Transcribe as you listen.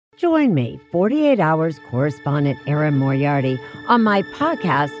Join me, 48 Hours correspondent Erin Moriarty, on my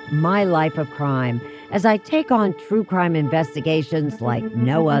podcast, My Life of Crime, as I take on true crime investigations like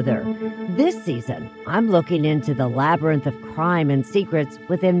no other. This season, I'm looking into the labyrinth of crime and secrets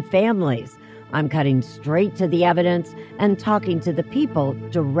within families. I'm cutting straight to the evidence and talking to the people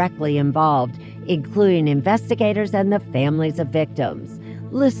directly involved, including investigators and the families of victims.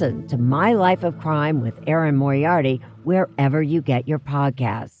 Listen to My Life of Crime with Erin Moriarty wherever you get your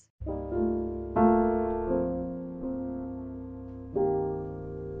podcasts.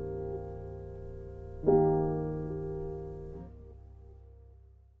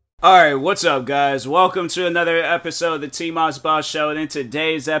 Alright, what's up guys? Welcome to another episode of the TMossBoss Show, and in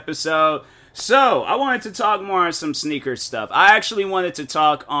today's episode, I wanted to talk more on some sneaker stuff. I actually wanted to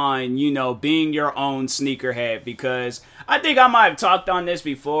talk on, being your own sneakerhead, because I think I might have talked on this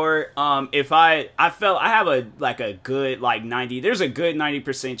before. If I felt I have a good 90, there's a good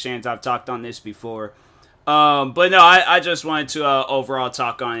 90% chance I've talked on this before. But no, I just wanted to overall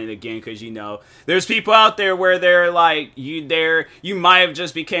talk on it again, because there's people out there where they're like, you might have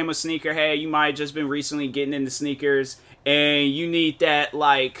just became a sneakerhead, you might have just been recently getting into sneakers, and you need that,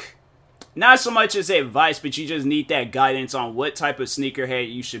 not so much as advice, but you just need that guidance on what type of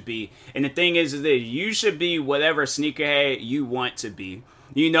sneakerhead you should be. And the thing is that you should be whatever sneakerhead you want to be.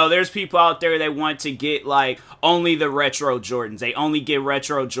 There's people out there that want to get, only the retro Jordans. They only get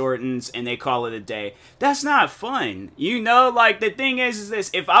retro Jordans, and they call it a day. That's not fun. The thing is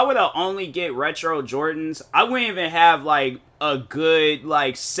this. If I were to only get retro Jordans, I wouldn't even have, a good,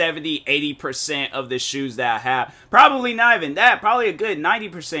 70-80% of the shoes that I have. Probably not even that. Probably a good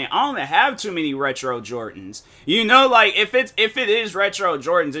 90%. I don't even have too many retro Jordans. If it is retro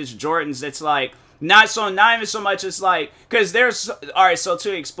Jordans, it's Jordans that's, not even so much as because there's, alright, so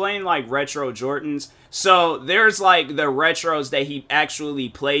to explain retro Jordans, so there's the retros that he actually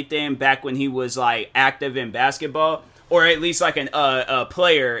played in back when he was active in basketball, or at least a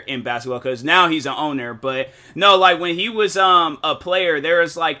player in basketball, because now he's an owner. But no, when he was a player, there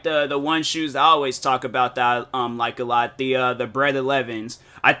was the one shoes I always talk about that I like a lot, the Bread 11s.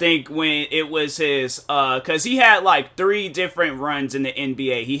 I think when it was his, because he had 3 different runs in the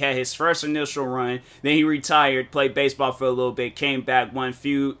NBA. He had his first initial run, then he retired, played baseball for a little bit, came back, won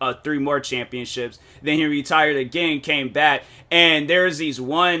 3 more championships, then he retired again, came back, and there's these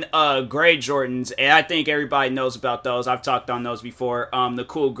one gray Jordans, and I think everybody knows about those. I've talked on those before, the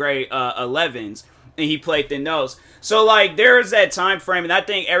cool gray 11s. And he played in those. So, there's that time frame, and I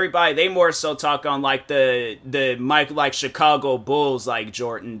think everybody, they more so talk on, the Mike, Chicago Bulls,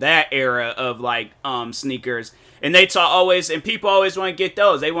 Jordan, that era of, sneakers. And they talk always, and people always want to get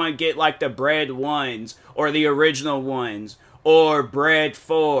those. They want to get, the Bread 1s, or the original ones, or Bread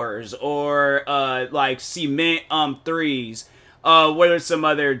 4s, or, Cement 3s. What are some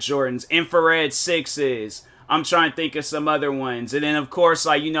other Jordans? Infrared 6s. I'm trying to think of some other ones. And then, of course,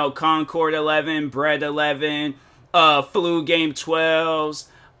 Concord 11, Bread 11, Flu Game 12s.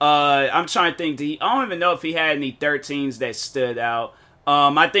 I'm trying to think. I don't even know if he had any 13s that stood out.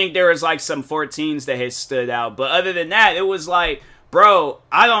 I think there was, some 14s that had stood out. But other than that, it was bro,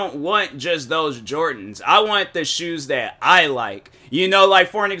 I don't want just those Jordans. I want the shoes that I like.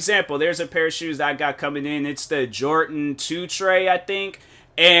 For an example, there's a pair of shoes that I got coming in. It's the Jordan 2 tray, I think.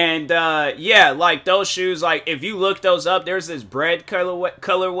 And, yeah, those shoes, if you look those up, there's this Bread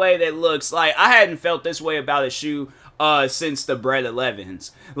colorway that looks I hadn't felt this way about a shoe, since the Bread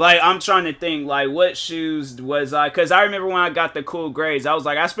 11s. I'm trying to think, what shoes was I, because I remember when I got the cool grays, I was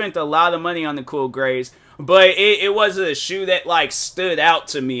I spent a lot of money on the cool grays, but it wasn't a shoe that, stood out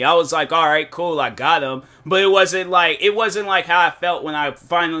to me. I was alright, cool, I got them. But it wasn't how I felt when I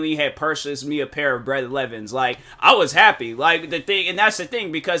finally had purchased me a pair of Bread 11s. I was happy. The thing, and that's the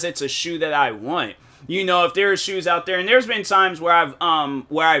thing, because it's a shoe that I want. If there are shoes out there, and there's been times where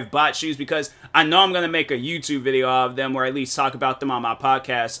I've bought shoes because I know I'm going to make a YouTube video of them, or at least talk about them on my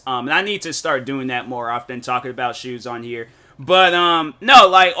podcast. And I need to start doing that more often, talking about shoes on here. But,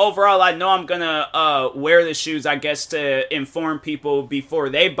 no, overall, I know I'm gonna, wear the shoes, I guess, to inform people before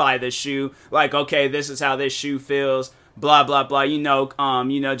they buy the shoe. Okay, this is how this shoe feels, blah, blah, blah,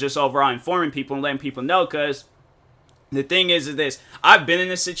 just overall informing people and letting people know, because the thing is this, I've been in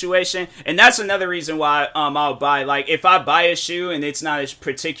this situation, and that's another reason why I'll buy, if I buy a shoe and it's not a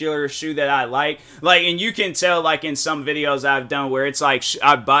particular shoe that I like, and you can tell, in some videos I've done where it's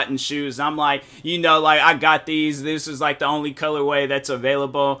I've bought in shoes, I'm I got these, this is the only colorway that's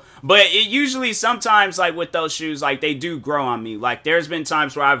available, but it usually sometimes, with those shoes, they do grow on me. There's been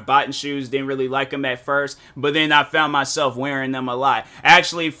times where I've bought in shoes, didn't really like them at first, but then I found myself wearing them a lot.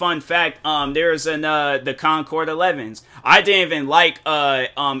 Actually, fun fact, there's the Concord 11s. 11s. I didn't even like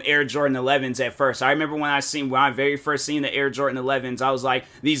Air Jordan 11s at first. I remember when I very first seen the Air Jordan 11s, I was like,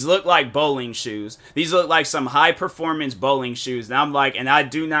 these look like bowling shoes. These look like some high performance bowling shoes. And I'm like, and I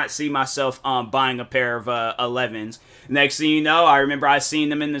do not see myself buying a pair of 11s. Next thing you know, I remember I seen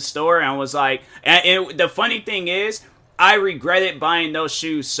them in the store, and I was like, and the funny thing is, I regretted buying those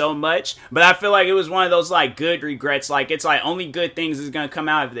shoes so much, but I feel like it was one of those like good regrets. Like, it's like only good things is gonna come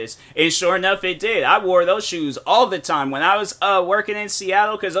out of this, and sure enough, it did. I wore those shoes all the time when I was working in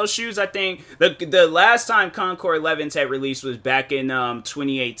Seattle, because those shoes, I think the last time Concord 11s had released was back in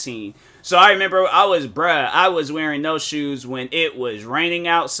 2018. So I remember I was wearing those shoes when it was raining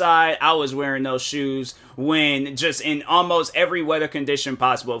outside. I was wearing those shoes when just in almost every weather condition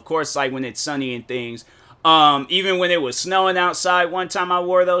possible. Of course, like when it's sunny and things. Even when it was snowing outside, one time I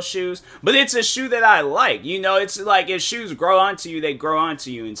wore those shoes. But it's a shoe that I like. You know, it's like if shoes grow onto you, they grow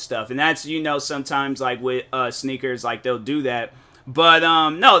onto you and stuff. And that's, you know, sometimes like with sneakers, like they'll do that. But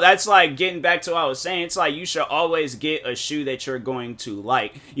no, that's like getting back to what I was saying. It's like you should always get a shoe that you're going to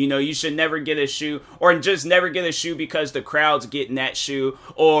like. You know, you should never get a shoe, or just never get a shoe because the crowd's getting that shoe,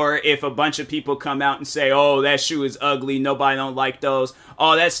 or if a bunch of people come out and say, oh, that shoe is ugly, nobody don't like those,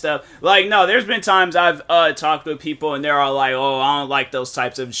 all that stuff. Like, no, there's been times I've talked with people and they're all like, oh, I don't like those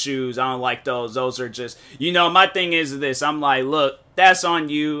types of shoes, I don't like those are just, you know, my thing is this, I'm like, look, that's on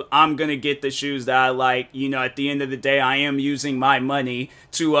you. I'm gonna get the shoes that I like. You know, at the end of the day, I am using my money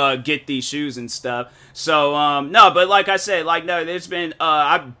to get these shoes and stuff. So no, but like I said, like no, there's been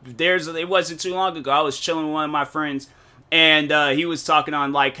it wasn't too long ago, I was chilling with one of my friends, and he was talking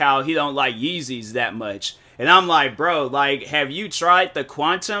on like how he don't like Yeezys that much. And I'm like, bro, like, have you tried the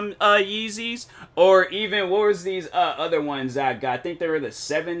Quantum Yeezys? Or even, what was these other ones I got? I think they were the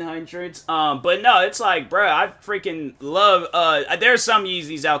 700s. But no, it's like, bro, I freaking love, there's some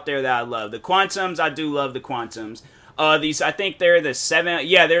Yeezys out there that I love. The Quantums, I do love the Quantums. These, I think they're the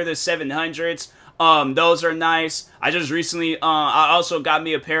they're the 700s. Those are nice. I just recently, I also got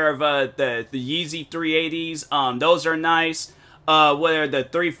me a pair of the Yeezy 380s. Those are nice. What are the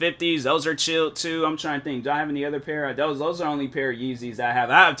 350s? Those are chill too. I'm trying to think. Do I have any other pair of those? Those are only pair of Yeezys I have.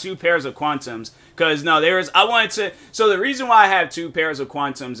 I have two pairs of Quantums. Cause no, so the reason why I have two pairs of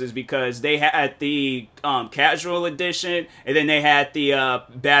Quantums is because they had the casual edition, and then they had the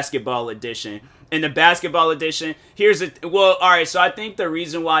basketball edition. In the basketball edition, alright, so I think the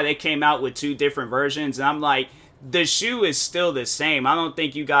reason why they came out with two different versions, and I'm like, the shoe is still the same. I don't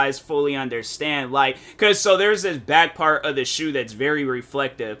think you guys fully understand, like, because so there's this back part of the shoe that's very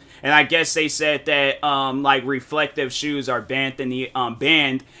reflective, and I guess they said that like reflective shoes are banned in the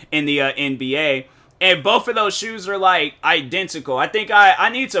NBA, and both of those shoes are like identical. I think I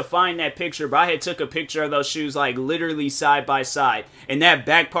need to find that picture, but I had took a picture of those shoes like literally side by side, and that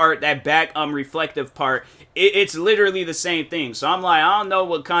back reflective part, it's literally the same thing. So I'm like, I don't know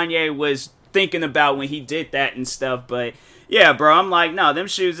what Kanye was thinking about when he did that and stuff, but yeah, bro, I'm like, no, them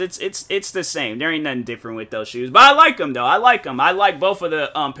shoes, it's the same. There ain't nothing different with those shoes, but I like them though. I like them. I like both of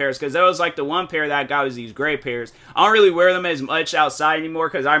the pairs, because there was like the one pair that I got was these gray pairs. I don't really wear them as much outside anymore,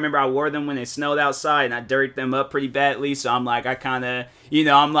 because I remember I wore them when it snowed outside and I dirtied them up pretty badly. So I'm like, I kind of, you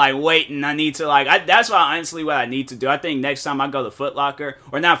know, I'm like waiting. I need to like, that's why honestly what I need to do. I think next time I go to Foot Locker,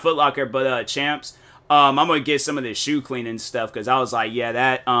 or not Foot Locker, but Champs. I'm gonna get some of the shoe cleaning stuff, because I was like, yeah,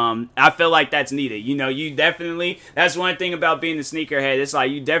 that I feel like that's needed. You know, you definitely, that's one thing about being a sneakerhead. It's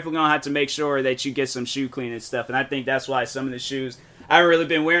like you definitely gonna have to make sure that you get some shoe cleaning stuff, and I think that's why some of the shoes, I haven't really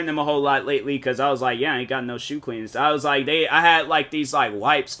been wearing them a whole lot lately, because I was like, yeah, I ain't got no shoe cleaning. So I was like, I had like these like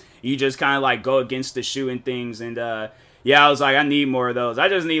wipes. You just kind of like go against the shoe and things, and yeah, I was like, I need more of those. I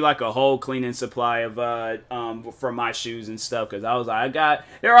just need like a whole cleaning supply of for my shoes and stuff, because I was like,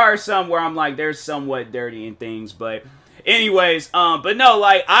 there are some where I'm like, they're somewhat dirty and things, but anyways, but no,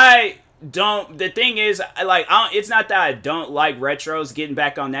 like the thing is, like, it's not that I don't like retros, getting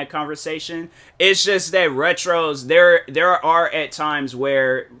back on that conversation. It's just that retros, there are at times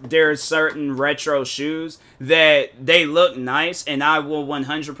where there's certain retro shoes that they look nice and I will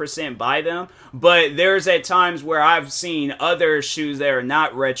 100% buy them. But there's at times where I've seen other shoes that are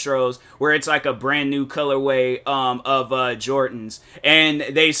not retros, where it's like a brand new colorway of Jordans, and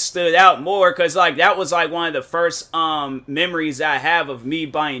they stood out more because like that was like one of the first memories I have of me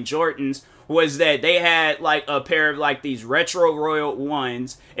buying Jordans, was that they had like a pair of like these retro royal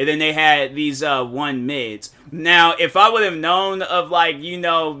ones, and then they had these one mids. Now, if I would have known of like, you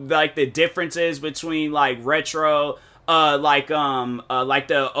know, like the differences between like retro like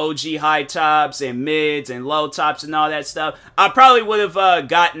the OG high tops and mids and low tops and all that stuff, I probably would have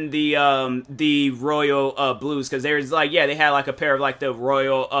gotten the royal blues, because there's like, yeah, they had like a pair of like the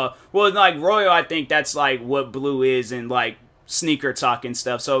royal well, like royal, I think that's like what blue is in like sneaker talk and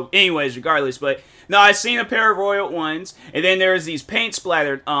stuff. So anyways, regardless, but no, I seen a pair of royal ones, and then there's these paint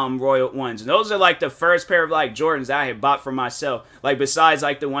splattered royal ones, and those are like the first pair of like Jordans that I had bought for myself. Like, besides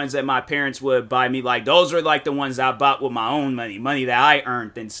like the ones that my parents would buy me, like those were like the ones I bought with my own money that I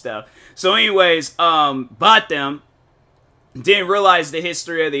earned and stuff. So anyways, bought them. Didn't realize the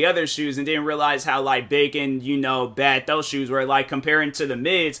history of the other shoes, and didn't realize how like big and, you know, bad those shoes were. Like, comparing to the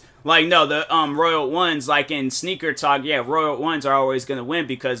mids, like, no, the royal ones, like in sneaker talk, yeah, royal ones are always gonna win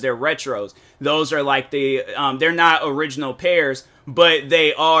because they're retros. Those are like the they're not original pairs, but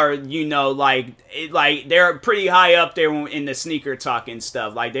they are, you know, like they're pretty high up there in the sneaker talk and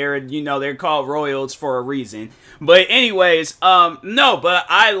stuff. Like, they're, you know, they're called royals for a reason. But anyways, no, but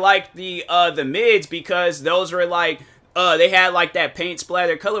I like the mids, because those were like, they had like that paint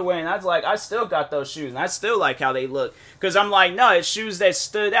splatter colorway, and I was like, I still got those shoes, and I still like how they look, because I'm like, no, it's shoes that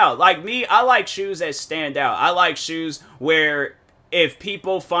stood out. Like me, I like shoes that stand out. I like shoes where if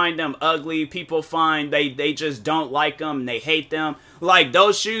people find them ugly, people find they just don't like them, they hate them. Like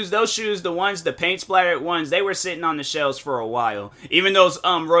those shoes, the ones, the paint splattered ones, they were sitting on the shelves for a while. Even those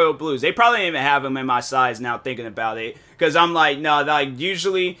royal blues, they probably didn't even have them in my size now thinking about it. Because I'm like, no, like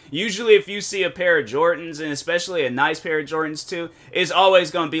usually if you see a pair of Jordans, and especially a nice pair of Jordans too, it's always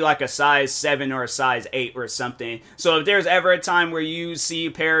going to be like a size 7 or a size 8 or something. So if there's ever a time where you see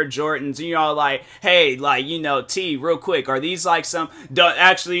a pair of Jordans and you're all like, hey, like, you know, T, real quick, are these like some, don't,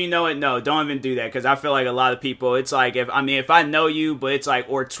 actually, you know what, no, don't even do that, because I feel like a lot of people, it's like, if I know you, but it's like,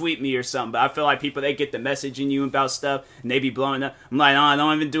 or tweet me or something, but I feel like people, they get the messaging you about stuff, and they be blowing up. I'm like, no,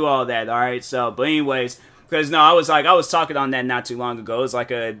 don't even do all that, alright? So, but anyways, because no, I was talking on that not too long ago. It was like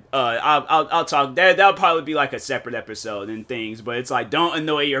I'll talk, that'll probably be like a separate episode and things, but it's like, don't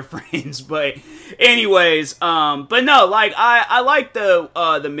annoy your friends. But anyways, but no, like I like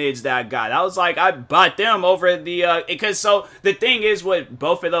the mids that I got. I was like, I bought them over the because so the thing is with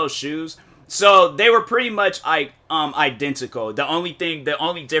both of those shoes, so they were pretty much like identical. The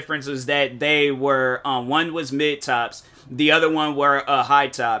only difference is that they were one was mid tops, the other one were high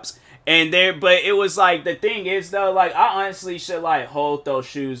tops. And there, but it was like, the thing is though, like I honestly should like hold those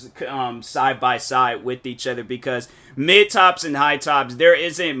shoes side by side with each other, because mid tops and high tops, there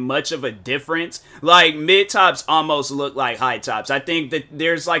isn't much of a difference. Like mid tops almost look like high tops. I think that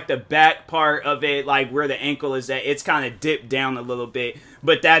there's like the back part of it, like where the ankle is at, it's kind of dipped down a little bit,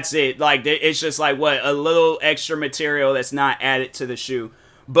 but that's it. Like it's just like a little extra material that's not added to the shoe.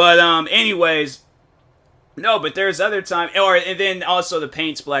 But anyways. No, but there's other time, and then also the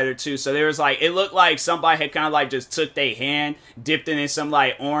paint splatter too. So there was like, it looked like somebody had kind of like just took their hand, dipped it in some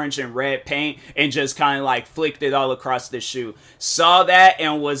like orange and red paint, and just kind of like flicked it all across the shoe. Saw that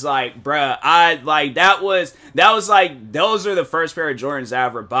and was like, bruh, I like, that was like, those are the first pair of Jordans I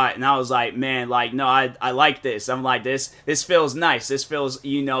ever bought, and I was like, man, like, no, I like this. I'm like, this feels nice. This feels,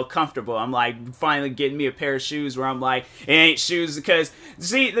 you know, comfortable. I'm like, finally getting me a pair of shoes where I'm like, it ain't shoes, because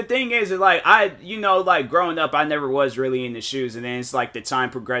see, the thing is like, you know, like growing up, I never was really into shoes, and then it's like the time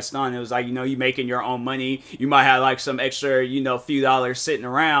progressed on. It was like, you know, you making your own money, you might have like some extra, you know, few dollars sitting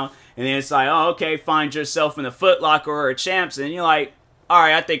around, and then it's like, oh, okay, find yourself in a Foot Locker or a Champs, and you're like, all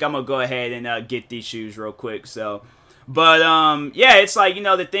right, I think I'm gonna go ahead and get these shoes real quick. So, but yeah, it's like, you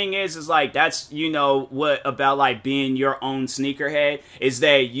know, the thing is like, that's, you know, what about like being your own sneakerhead, is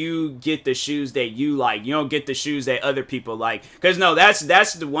that you get the shoes that you like. You don't get the shoes that other people like, because no, that's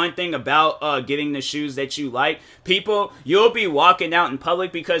the one thing about getting the shoes that you like. People, you'll be walking out in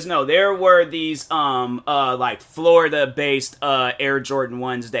public, because no, there were these like Florida based Air Jordan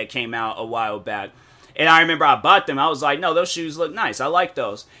 1s that came out a while back. And I remember I bought them. I was like, no, those shoes look nice. I like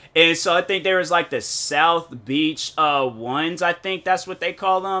those. And so I think there was like the South Beach ones. I think that's what they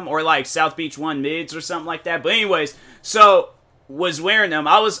call them. Or like South Beach 1 mids or something like that. But anyways, so was wearing them.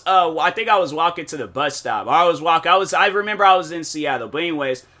 I think I was walking to the bus stop. I remember I was in Seattle. But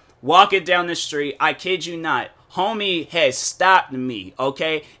anyways, walking down the street. I kid you not. Homie had stopped me,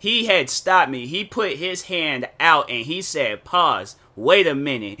 okay? He had stopped me. He put his hand out and he said, pause. Wait a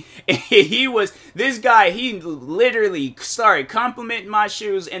minute. He literally started complimenting my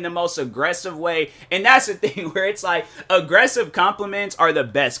shoes in the most aggressive way. And that's the thing where it's like, aggressive compliments are the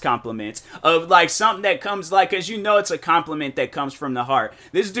best compliments. Of like something that comes like, cause you know it's a compliment that comes from the heart.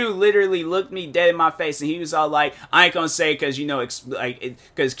 This dude literally looked me dead in my face and he was all like, I ain't gonna say cause you know,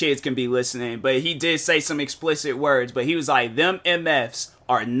 cause kids can be listening, but he did say some explicit words, but he was like, them MFs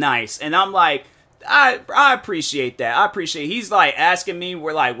are nice. And I'm like, I appreciate that. I appreciate He's like asking me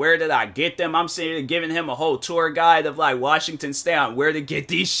where did I get them. I'm sitting there giving him a whole tour guide of like Washington State on where to get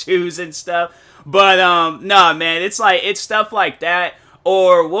these shoes and stuff. But no, man, it's stuff like that.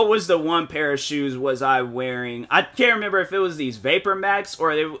 Or what was the one pair of shoes was I wearing? I can't remember if it was these Vapor Max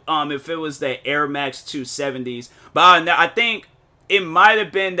or if it was the Air Max 270s. But I think it might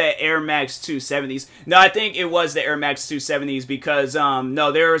have been the Air Max 270s. No, I think it was the Air Max 270s because,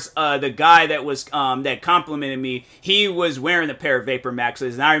 no, there's the guy that was, that complimented me. He was wearing a pair of Vapor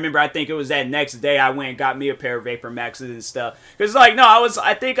Maxes. And I remember, I think it was that next day I went and got me a pair of Vapor Maxes and stuff. Because, like, no,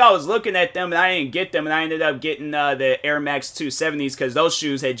 I think I was looking at them and I didn't get them. And I ended up getting the Air Max 270s because those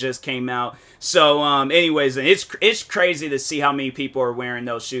shoes had just came out. So, anyways, it's crazy to see how many people are wearing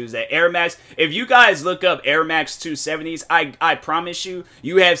those shoes. That Air Max, if you guys look up Air Max 270s, I promise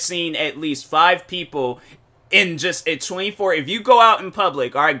you have seen at least 5 people in just a 24. If you go out in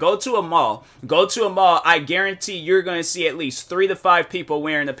public, all right, go to a mall, I guarantee you're going to see at least 3 to 5 people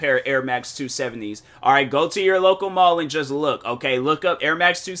wearing a pair of Air Max 270s. All right, go to your local mall and just look, okay? Look up Air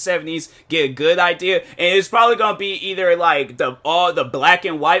Max 270s, get a good idea, and it's probably going to be either like all the black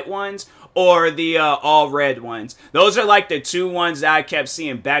and white ones or the all red ones. Those are like the 2 ones that I kept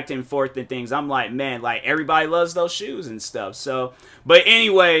seeing back and forth and things. I'm like, man, like everybody loves those shoes and stuff. So, but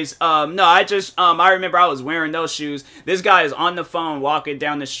anyways, no, I remember I was wearing those shoes. This guy is on the phone walking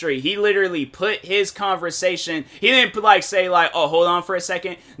down the street. He literally put his conversation, he didn't say oh, hold on for a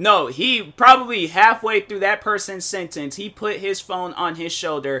second. No, he probably halfway through that person's sentence, he put his phone on his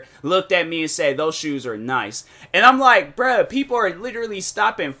shoulder, looked at me and said, those shoes are nice. And I'm like, bruh, people are literally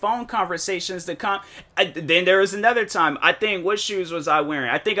stopping phone conversations to come. Then there was another time, I think, what shoes was I wearing?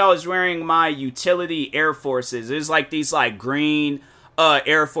 I think I was wearing my utility Air Forces. It was like these like green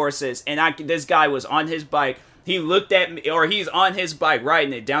Air Forces. And this guy was on his bike. He looked at me, or he's on his bike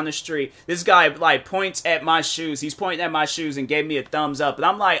riding it down the street. This guy like points at my shoes. He's pointing at my shoes and gave me a thumbs up. And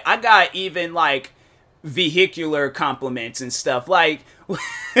I'm like, I got even like vehicular compliments and stuff. Like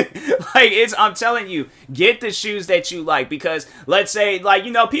I'm telling you, get the shoes that you like, because let's say, like,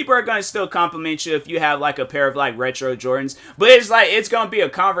 you know, people are gonna still compliment you if you have like a pair of like retro Jordans, but it's gonna be a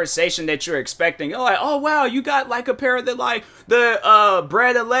conversation that you're expecting. You're like, oh wow, you got like a pair of the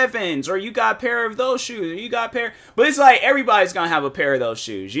Bred 11s, or you got a pair of those shoes, or you got a pair, but it's like everybody's gonna have a pair of those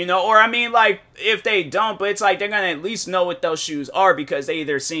shoes, you know, or I mean, like, if they don't, but it's like they're gonna at least know what those shoes are because they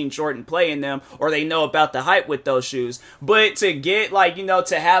either seen Jordan play in them or they know about the hype with those shoes. But to get like, you know,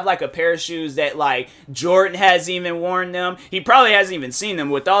 to have like a pair of shoes that like Jordan hasn't even worn them, he probably hasn't even seen them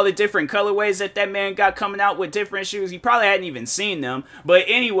with all the different colorways that man got coming out with different shoes. He probably hadn't even seen them. But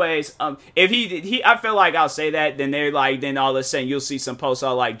anyways, if he I feel like I'll say that, then all of a sudden you'll see some posts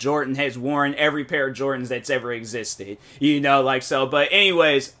all like Jordan has worn every pair of Jordans that's ever existed, you know, like so. But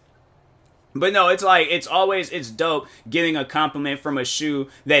anyways, but no, it's like, it's dope getting a compliment from a shoe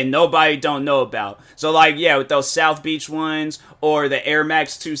that nobody don't know about. So like, yeah, with those South Beach ones or the Air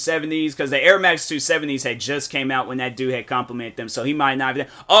Max 270s, because the Air Max 270s had just came out when that dude had complimented them, so he might not have.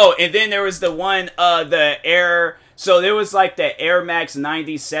 Oh, and then there was the one, so there was like the Air Max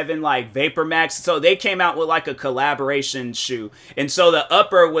 97, like Vapor Max. So they came out with like a collaboration shoe. And so the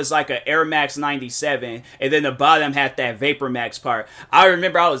upper was like an Air Max 97. And then the bottom had that Vapor Max part. I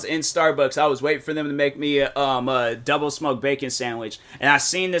remember I was in Starbucks. I was waiting for them to make me a double smoked bacon sandwich. And I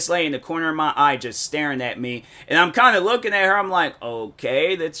seen this lady in the corner of my eye just staring at me. And I'm kind of looking at her. I'm like,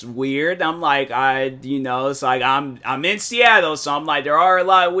 okay, that's weird. I'm like, it's like I'm in Seattle. So I'm like, there are a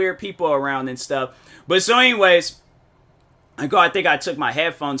lot of weird people around and stuff. But so anyways, I think I took my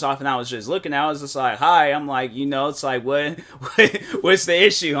headphones off and I was just looking at it. I was just like, hi. I'm like, it's like, what's the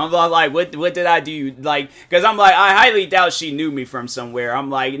issue? I'm like, what did I do? Like, because I'm like, I highly doubt she knew me from somewhere.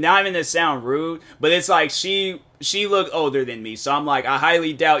 I'm like, not even to sound rude, but it's like she looked older than me. So I'm like, I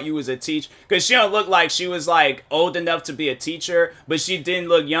highly doubt you was a teacher, because she don't look like she was like old enough to be a teacher, but she didn't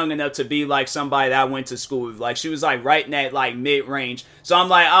look young enough to be like somebody that I went to school with. Like, she was like right in that like mid-range. So I'm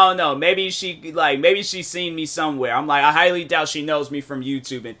like, I don't know, maybe she seen me somewhere. I'm like, I highly doubt she knows me from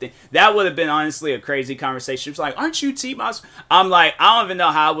YouTube and things. That would have been honestly a crazy conversation. She was like, aren't you TMoss? I'm like, I don't even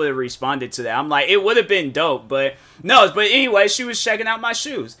know how I would have responded to that. I'm like, it would have been dope, but no. But anyway, she was checking out my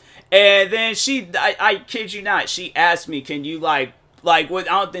shoes. And then I kid you not, she asked me, can you like like, what,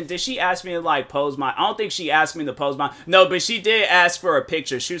 I don't think, did she ask me to, like, pose my, I don't think she asked me to pose my, no, but she did ask for a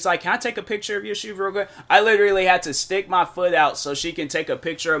picture. She was like, can I take a picture of your shoe real quick? I literally had to stick my foot out so she can take a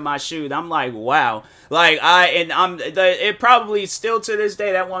picture of my shoe. And I'm like, wow. Like, it probably still to this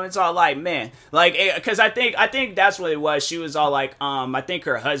day, that woman's all like, man, like, because I think that's what it was. She was all like, I think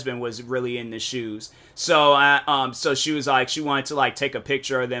her husband was really into shoes. So, so she was like, she wanted to, like, take a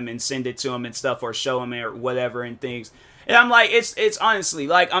picture of them and send it to him and stuff, or show him or whatever and things. And I'm like, it's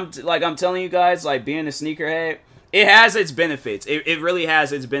honestly, I'm telling you guys, like, being a sneakerhead, it has its benefits. It really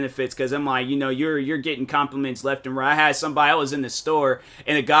has its benefits, because I'm like, you know, you're getting compliments left and right. I had somebody, I was in the store,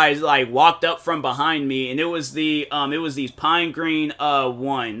 and a guy, like, walked up from behind me, and it was these pine green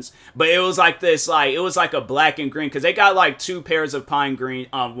ones, but it was like this, like, it was like a black and green, because they got like 2 pairs of pine green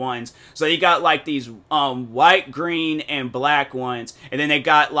ones. So you got like these white, green, and black ones, and then they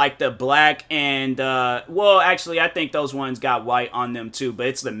got like the black and well, actually, I think those ones got white on them too, but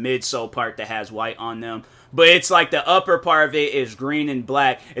it's the midsole part that has white on them. But it's like the upper part of it is green and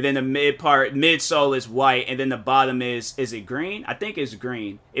black, and then the midsole is white, and then the bottom is it green? I think it's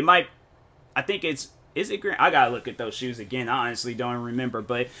green. Is it green? I gotta look at those shoes again. I honestly don't remember,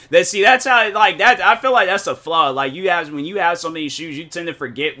 but that's how, like, that, I feel like that's a flaw. Like, when you have so many shoes, you tend to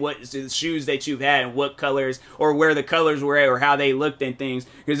forget what shoes that you've had and what colors, or where the colors were at, or how they looked and things.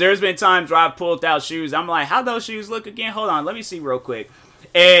 Because there's been times where I've pulled out shoes, I'm like, how those shoes look again? Hold on, let me see real quick.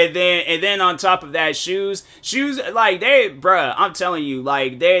 And then on top of that, shoes, like, I'm telling you,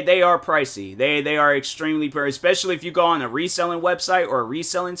 like, they are pricey. They are extremely pricey, especially if you go on a reselling website or a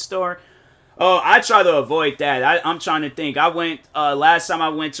reselling store. Oh, I try to avoid that. I'm trying to think. I went, last time I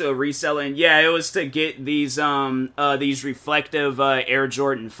went to a reselling, yeah, it was to get these reflective Air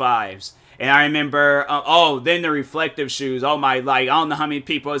Jordan 5s. And I remember, then the reflective shoes. Oh my, like, I don't know how many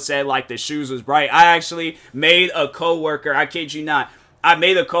people said, like, the shoes was bright. I actually made a coworker, I kid you not, I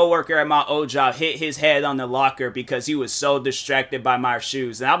made a coworker at my old job hit his head on the locker because he was so distracted by my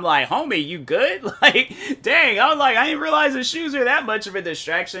shoes. And I'm like, homie, you good? Like, dang, I was like, I didn't realize the shoes are that much of a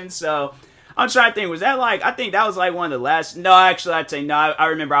distraction. So I'm trying to think, was that like, I think that was like one of the last, no, actually, I'd say, no, I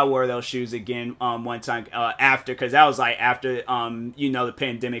remember I wore those shoes again one time after, because that was like after, the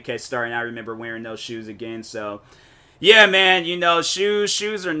pandemic had started, and I remember wearing those shoes again. So yeah, man,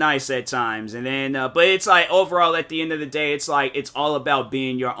 shoes are nice at times. And then, but it's like, overall, at the end of the day, it's like, it's all about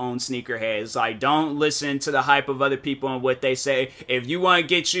being your own sneakerhead. It's like, don't listen to the hype of other people and what they say. If you want to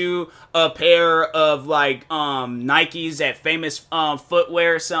get you a pair of, like, Nikes at Famous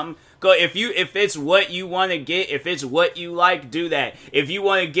Footwear or something, go. If it's what you want to get, if it's what you like, do that. If you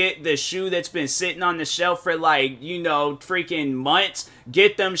want to get the shoe that's been sitting on the shelf for, like, freaking months,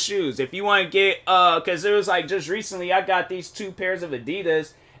 get them shoes. If you want to get, because it was like, just recently I got these 2 pairs of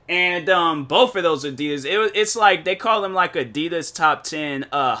Adidas, and both of those Adidas, it's like, they call them like Adidas Top 10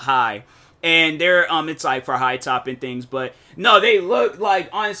 High. And they're, it's like for high top and things, but no, they look like,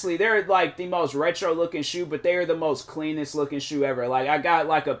 honestly, they're like the most retro looking shoe, but they're the most cleanest looking shoe ever. Like, I got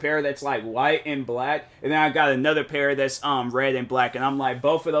like a pair that's like white and black, and then I got another pair that's red and black, and I'm like,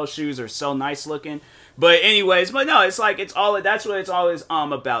 both of those shoes are so nice looking. But anyways, but no, it's like, that's what it's always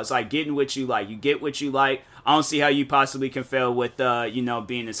about. It's like getting what you like. You get what you like. I don't see how you possibly can fail with, being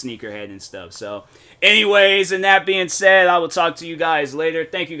a sneakerhead and stuff. So, anyways, and that being said, I will talk to you guys later.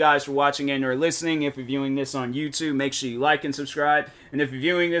 Thank you guys for watching and or listening. If you're viewing this on YouTube, make sure you like and subscribe. And if you're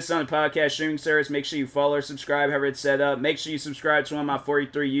viewing this on a podcast streaming service, make sure you follow or subscribe, however it's set up. Make sure you subscribe to one of my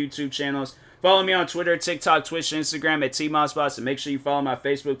 43 YouTube channels. Follow me on Twitter, TikTok, Twitch, and Instagram at TMossBoss, and make sure you follow my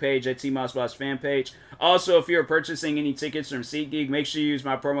Facebook page at TMossBoss fan page. Also, if you're purchasing any tickets from SeatGeek, make sure you use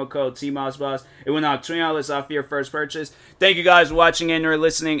my promo code TMossBoss. It will knock $20 off your first purchase. Thank you guys for watching and or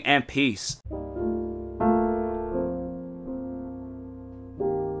listening, and peace.